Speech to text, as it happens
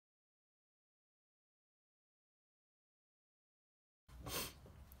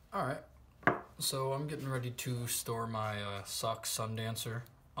Alright, so I'm getting ready to store my Sachs Sundancer.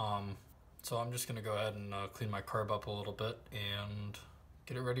 So I'm just going to go ahead and clean my carb up a little bit and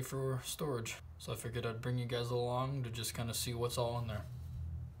get it ready for storage. So I figured I'd bring you guys along to just kind of see what's all in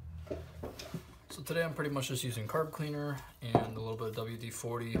there. So today I'm pretty much just using carb cleaner and a little bit of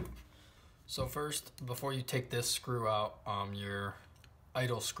WD-40. So first, before you take this screw out, your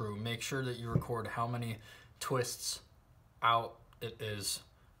idle screw, make sure that you record how many twists out it is.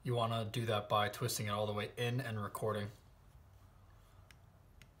 You want to do that by twisting it all the way in and recording.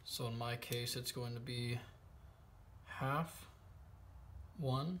 So in my case, it's going to be half,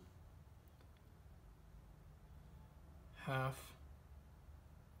 one, half.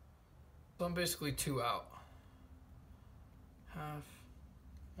 So I'm basically two out. Half,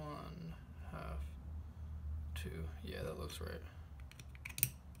 one, half, two. Yeah, that looks right.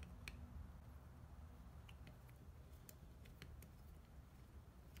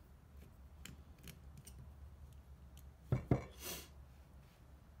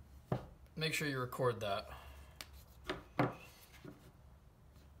 Make sure you record that.